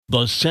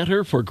The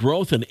Center for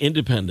Growth and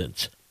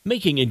Independence,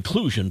 making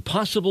inclusion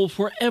possible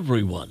for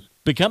everyone.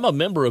 Become a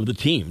member of the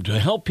team to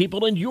help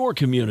people in your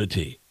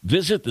community.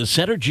 Visit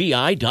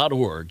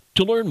thecentergi.org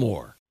to learn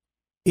more.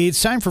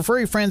 It's time for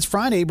Furry Friends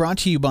Friday, brought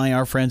to you by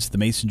our friends at the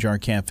Mason Jar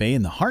Cafe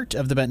in the heart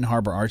of the Benton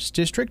Harbor Arts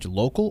District,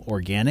 local,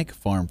 organic,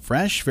 farm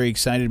fresh. Very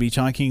excited to be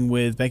talking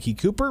with Becky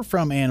Cooper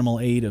from Animal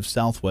Aid of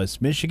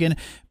Southwest Michigan.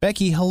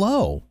 Becky,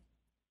 hello.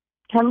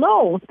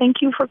 Hello. Thank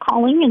you for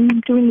calling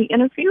and doing the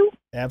interview.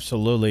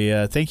 Absolutely.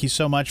 Thank you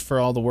so much for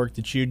all the work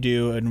that you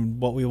do.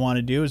 And what we want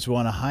to do is we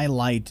want to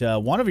highlight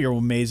one of your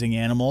amazing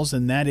animals,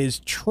 and that is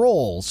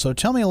Troll. So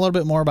tell me a little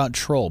bit more about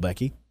Troll,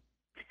 Becky.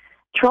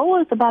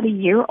 Troll is about a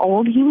year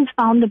old. He was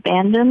found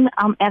abandoned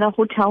at a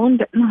hotel in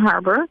Benton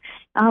Harbor.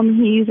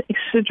 He's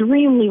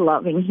extremely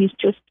loving. He's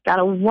just got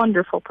a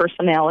wonderful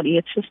personality.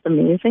 It's just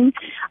amazing.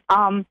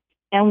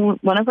 And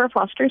one of our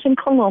fosters in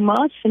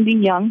Coloma, Cindy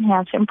Young,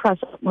 has him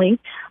presently.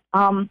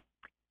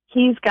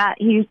 He's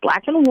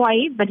black and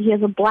white, but he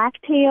has a black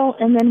tail,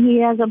 and then he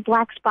has a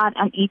black spot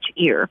on each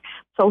ear.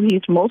 So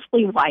he's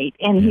mostly white,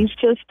 and he's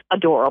just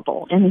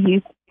adorable. And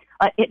he's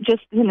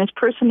and his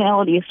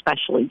personality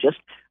especially just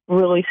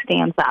really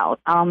stands out.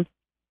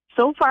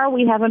 So far,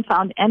 we haven't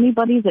found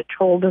anybody that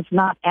Troll does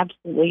not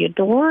absolutely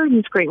adore.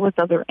 He's great with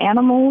other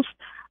animals.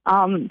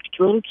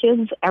 Little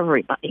kids,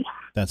 everybody.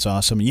 That's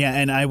awesome. Yeah,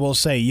 and I will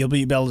say, you'll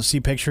be able to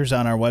see pictures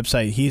on our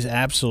website. He's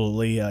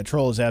absolutely,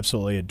 Troll is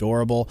absolutely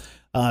adorable.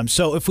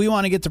 So if we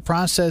want to get the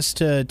process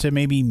to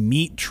maybe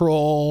meet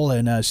Troll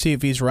and see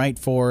if he's right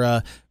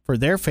for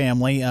their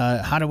family,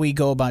 how do we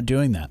go about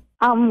doing that?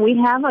 We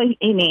have an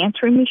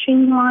answering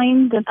machine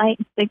line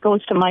that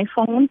goes to my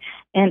phone,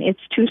 and it's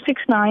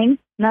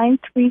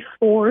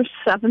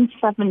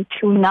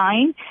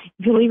 269-934-7729.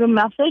 If you leave a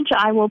message,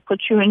 I will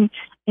put you in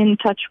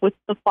touch with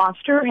the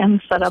foster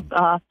and set up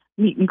a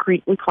meet and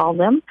greet, we call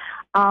them.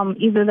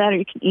 Either that or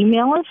you can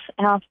email us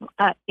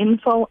at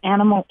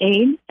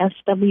info@animalaid,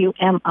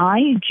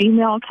 SWMI,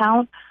 Gmail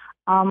account.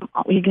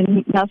 You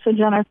can message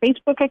on our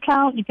Facebook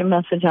account. You can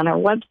message on our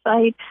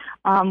website.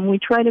 We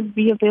try to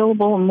be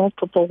available in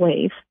multiple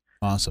ways.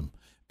 Awesome.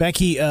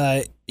 Becky,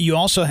 you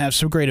also have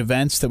some great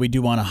events that we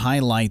do want to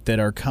highlight that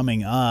are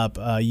coming up.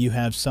 You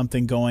have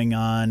something going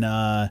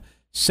on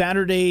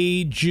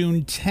Saturday,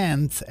 June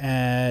 10th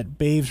at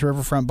Babe's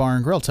Riverfront Bar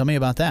and Grill. Tell me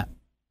about that.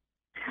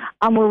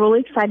 We're really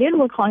excited.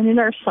 We're calling it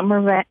our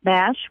Summer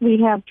Bash. We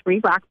have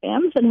 3 rock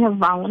bands that have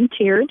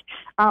volunteered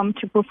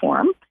to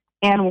perform.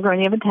 And we're going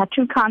to have a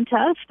tattoo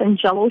contest and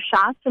Jell-O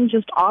shots and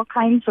just all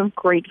kinds of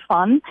great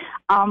fun.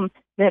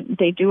 That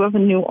they do have a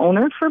new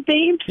owner for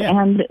Babes,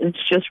 and it's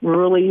just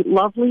really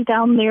lovely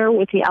down there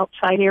with the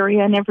outside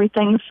area and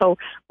everything. So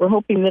we're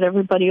hoping that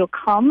everybody will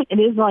come. It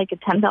is like a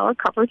 $10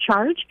 cover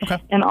charge,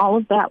 and all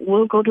of that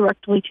will go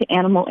directly to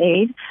Animal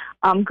Aid.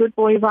 Good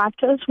Boy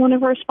Vodka is one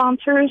of our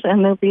sponsors,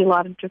 and there'll be a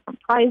lot of different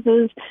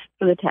prizes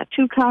for the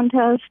tattoo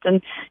contest,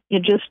 and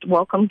you just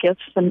welcome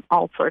gifts and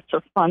all sorts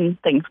of fun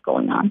things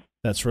going on.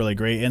 That's really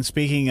great. And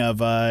speaking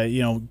of,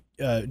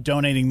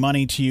 donating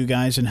money to you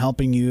guys and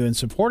helping you and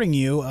supporting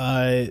you,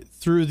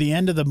 through the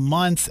end of the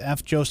month,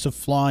 F. Joseph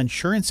Flaw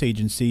Insurance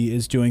Agency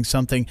is doing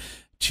something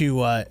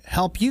to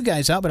help you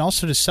guys out, but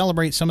also to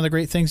celebrate some of the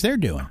great things they're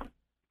doing.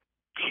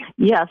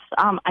 Yes,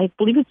 I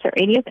believe it's their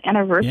 80th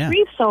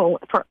anniversary, so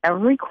for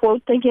every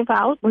quote they give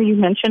out where you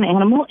mention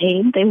Animal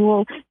Aid, they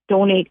will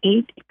donate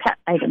 8 pet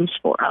items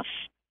for us.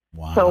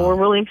 Wow. So we're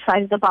really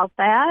excited about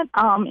that,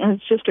 and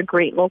it's just a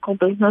great local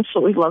business, so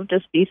we love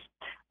to see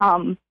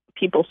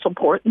people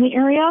support in the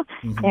area,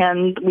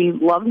 and we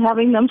love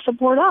having them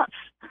support us.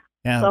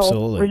 Yeah, so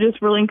absolutely. We're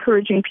just really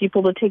encouraging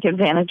people to take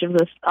advantage of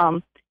this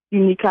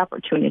unique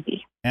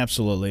opportunity.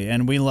 Absolutely,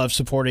 and we love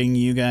supporting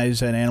you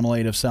guys at Animal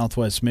Aid of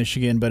Southwest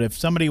Michigan, but if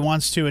somebody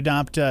wants to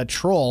adopt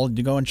Troll,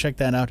 you go and check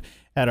that out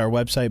at our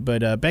website.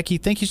 But Becky,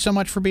 thank you so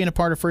much for being a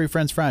part of Furry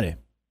Friends Friday.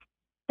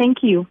 Thank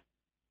you.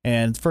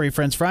 And Furry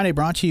Friends Friday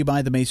brought to you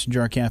by the Mason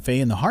Jar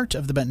Cafe in the heart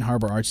of the Benton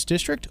Harbor Arts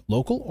District,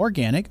 local,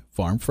 organic,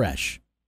 farm fresh.